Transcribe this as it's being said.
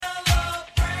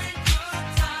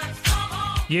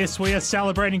Yes, we are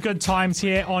celebrating good times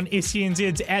here on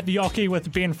SENZ's At the Oche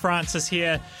with Ben Francis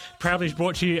here. Proudly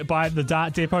brought to you by the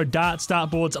Dart Depot. Darts,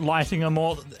 dartboards, lighting them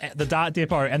all at the Dart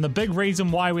Depot. And the big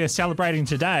reason why we are celebrating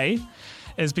today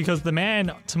is because the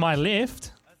man to my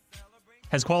left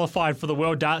has qualified for the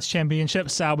World Darts Championship.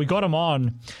 So we got him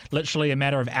on literally a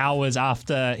matter of hours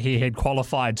after he had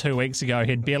qualified 2 weeks ago.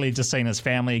 He'd barely just seen his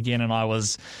family again, and I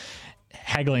was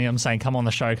haggling him saying, come on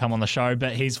the show.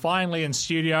 But he's finally in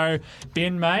studio.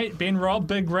 Ben, mate. Ben, Robb,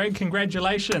 big rig.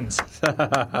 Congratulations.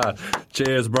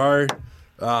 Cheers, bro.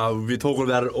 We've been talking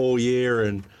about it all year,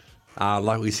 and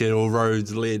like we said, all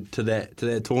roads led to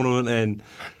that tournament,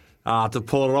 and to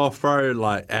pull it off, bro,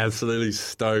 like absolutely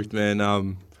stoked,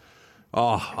 man.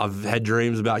 I've had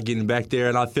dreams about getting back there,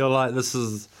 and I feel like this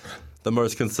is the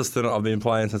most consistent I've been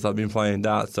playing since I've been playing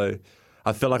darts. So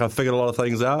I feel like I've figured a lot of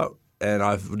things out, and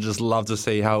I would just love to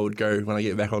see how it would go when I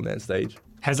get back on that stage.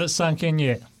 Has it sunk in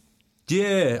yet?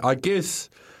 Yeah, I guess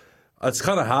it's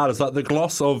kind of hard. It's like the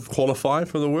gloss of qualifying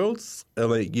for the Worlds.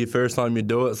 And like your first time you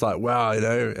do it, it's like, wow, you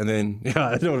know, and then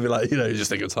I don't want to be like, you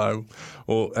just think it's home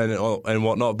and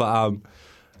whatnot. But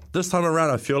this time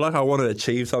around, I feel like I want to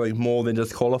achieve something more than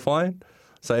just qualifying.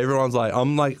 So everyone's like,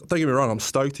 don't get me wrong, I'm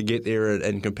stoked to get there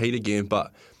and compete again,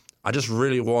 but I just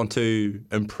really want to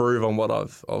improve on what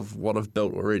I've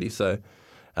built already. So,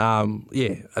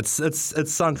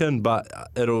 it's sunk in, but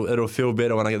it'll feel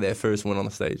better when I get that first win on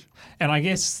the stage. And I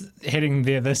guess heading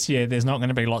there this year, there's not going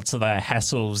to be lots of the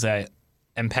hassles that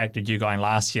impacted you going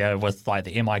last year with like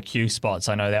the MIQ spots.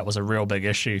 I know that was a real big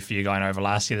issue for you going over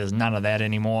last year. There's none of that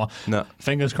anymore. No.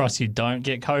 Fingers crossed you don't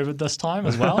get COVID this time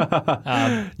as well.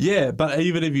 Yeah, but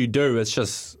even if you do, it's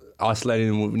just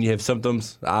isolating when you have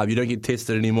symptoms. You don't get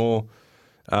tested anymore.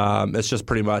 It's just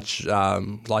pretty much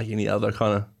like any other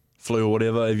kind of flu or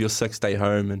whatever. If you're sick, stay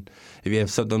home, and if you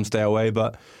have symptoms, stay away.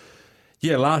 But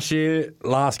yeah, last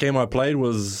game I played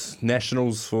was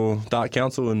Nationals for Dart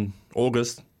Council in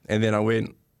August, and then I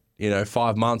went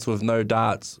 5 months with no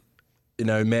darts,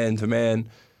 man to man,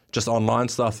 just online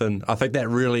stuff, and I think that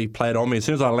really played on me. As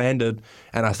soon as I landed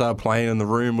and I started playing in the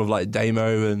room with like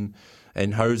Damo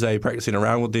and Jose, practicing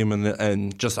around with them,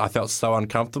 and just I felt so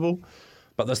uncomfortable.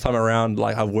 But this time around,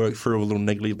 like I've worked through all the little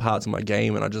niggly parts of my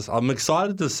game, and I'm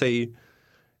excited to see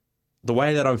the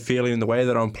way that I'm feeling, the way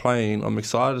that I'm playing. I'm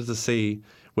excited to see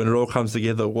when it all comes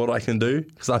together what I can do,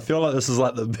 because I feel like this is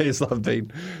like the best I've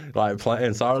been like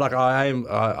playing. So like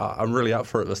I'm really up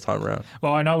for it this time around.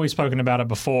 Well, I know we've spoken about it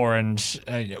before, and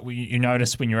you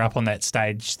noticed when you're up on that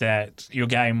stage that your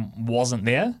game wasn't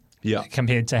there. Yeah.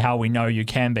 Compared to how we know you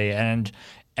can be. And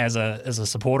as a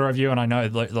supporter of you, and I know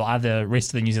the rest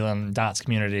of the New Zealand darts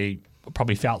community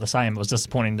probably felt the same. It was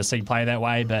disappointing to see you play that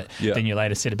way, but then you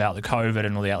later said about the COVID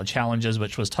and all the other challenges,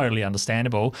 which was totally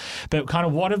understandable. But kind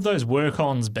of what have those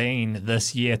work-ons been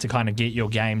this year to kind of get your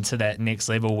game to that next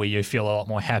level where you feel a lot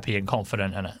more happy and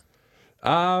confident in it?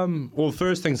 Well,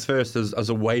 first things first is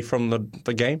away from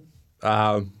the game.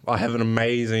 I have an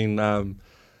amazing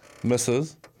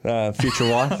missus, future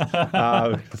wife,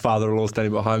 father-in-law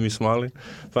standing behind me smiling.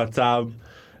 But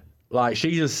like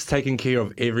she's just taking care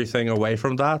of everything away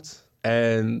from darts.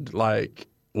 And like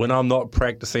when I'm not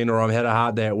practicing or I've had a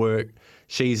hard day at work,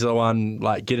 she's the one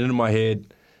like getting in my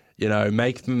head,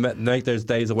 make those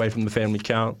days away from the family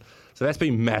count. So that's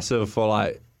been massive for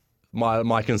like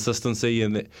my consistency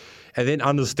and then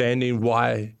understanding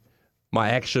why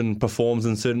my action performs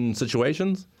in certain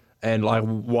situations. And like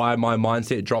why my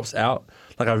mindset drops out.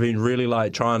 Like I've been really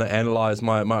like trying to analyze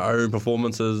my own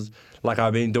performances. Like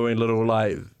I've been doing little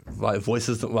like voice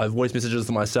messages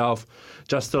to myself,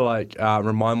 just to like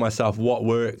remind myself what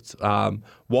worked,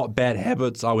 what bad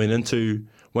habits I went into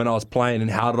when I was playing, and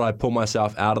how did I pull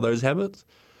myself out of those habits.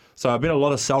 So I've been a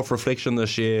lot of self-reflection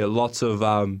this year. Lots of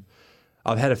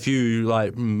I've had a few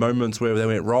like moments where they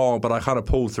went wrong, but I kind of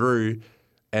pulled through.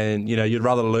 And, you'd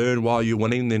rather learn while you're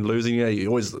winning than losing. You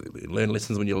always learn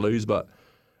lessons when you lose. But,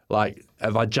 like,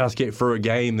 if I just get through a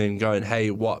game, then going,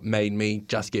 hey, what made me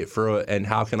just get through it? And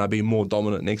how can I be more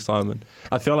dominant next time? And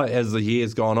I feel like as the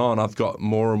year's gone on, I've got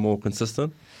more and more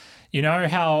consistent. You know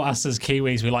how us as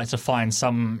Kiwis, we like to find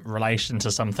some relation to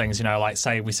some things, like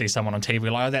say we see someone on TV,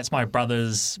 we're like, oh, that's my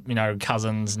brother's,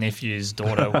 cousin's, nephew's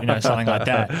daughter, something like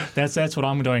that. That's what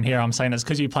I'm doing here. I'm saying it's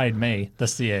because you played me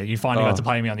this year. You finally got to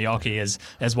play me on the Oche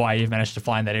is why you've managed to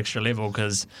find that extra level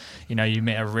because, you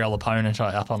met a real opponent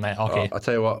up on that Oche. I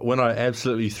tell you what, when I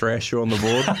absolutely thrash you on the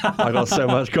board, I got so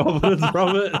much confidence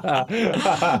from it.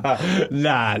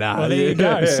 Nah. Well, there you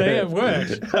go. See, it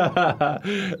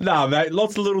worked. Nah, mate,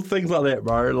 lots of little things like that,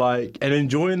 bro. Like, and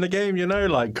enjoying the game,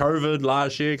 like COVID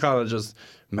last year kind of just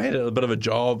made it a bit of a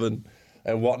job, and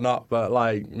and whatnot. But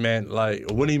like, man, like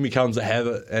winning becomes a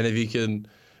habit, and if you can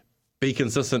be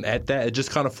consistent at that, it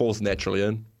just kind of falls naturally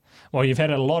in. Well, you've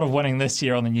had a lot of winning this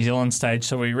year on the New Zealand stage,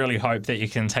 so we really hope that you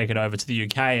can take it over to the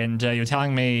UK. And you're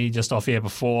telling me just off air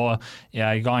before,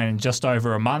 you're going in just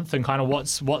over a month, and kind of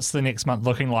what's the next month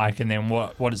looking like, and then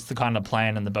what is the kind of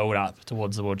plan and the build up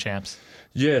towards the World Champs?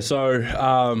 Yeah, so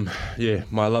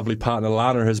my lovely partner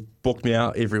Lana has booked me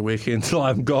out every weekend until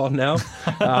I'm gone now.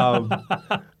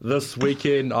 This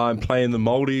weekend I'm playing the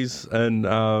Māoris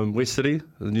in West City,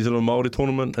 the New Zealand Māori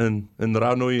tournament in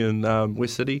Ranui in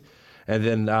West City. And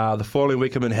then the following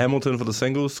week I'm in Hamilton for the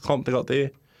singles comp they got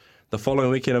there. The following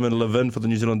weekend I'm in Levin for the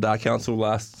New Zealand Dart Council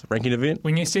last ranking event.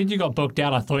 When you said you got booked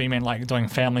out, I thought you meant like doing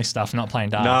family stuff, not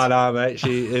playing darts. No, mate.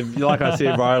 Like I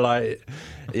said, bro, like,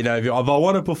 if I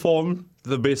want to perform,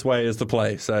 the best way is to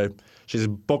play. So she's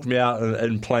booked me out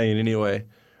and playing anyway.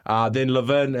 Then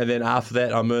Levin, and then after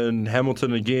that I'm in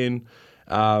Hamilton again.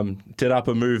 Did up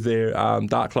a move there,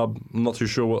 Dart Club. I'm not too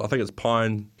sure. I think it's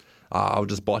Pine. I'll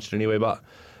just botch it anyway, but...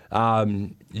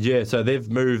 so they've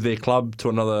moved their club to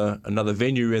another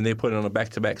venue, and they're putting on a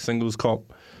back-to-back singles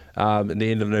comp at the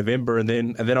end of November, and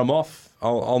then I'm off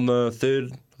on the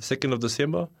 2nd of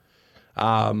December.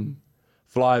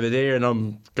 Fly over there, and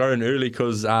I'm going early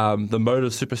because the Motor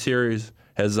Super Series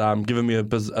has given me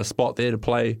a spot there to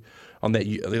play on that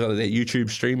YouTube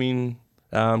streaming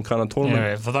kind of tournament.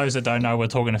 Yeah, for those that don't know, we're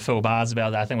talking to Phil Bars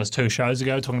about that. I think it was 2 shows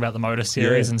ago, talking about the Motor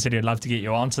Series, and said he'd love to get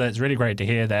you on. So that's really great to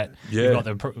hear that you've got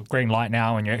the green light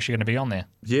now and you're actually going to be on there.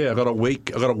 Yeah, I got a week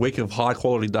of high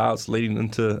quality darts leading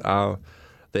into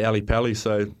the Ali Pally.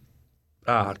 So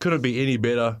couldn't be any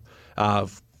better. The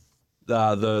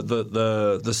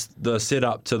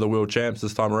setup to the World Champs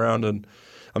this time around, and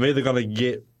I'm either going to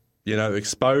get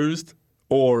exposed,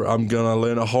 or I'm going to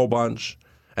learn a whole bunch.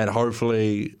 And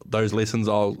hopefully those lessons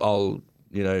I'll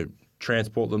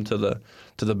transport them to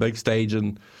the big stage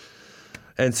and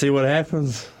see what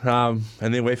happens, and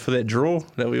then wait for that draw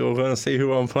that we all going to see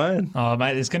who I'm playing. Oh,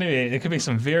 mate, there could be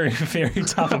some very, very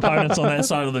tough opponents on that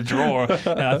side of the draw. I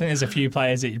think there's a few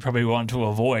players that you probably want to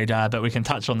avoid, but we can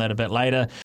touch on that a bit later.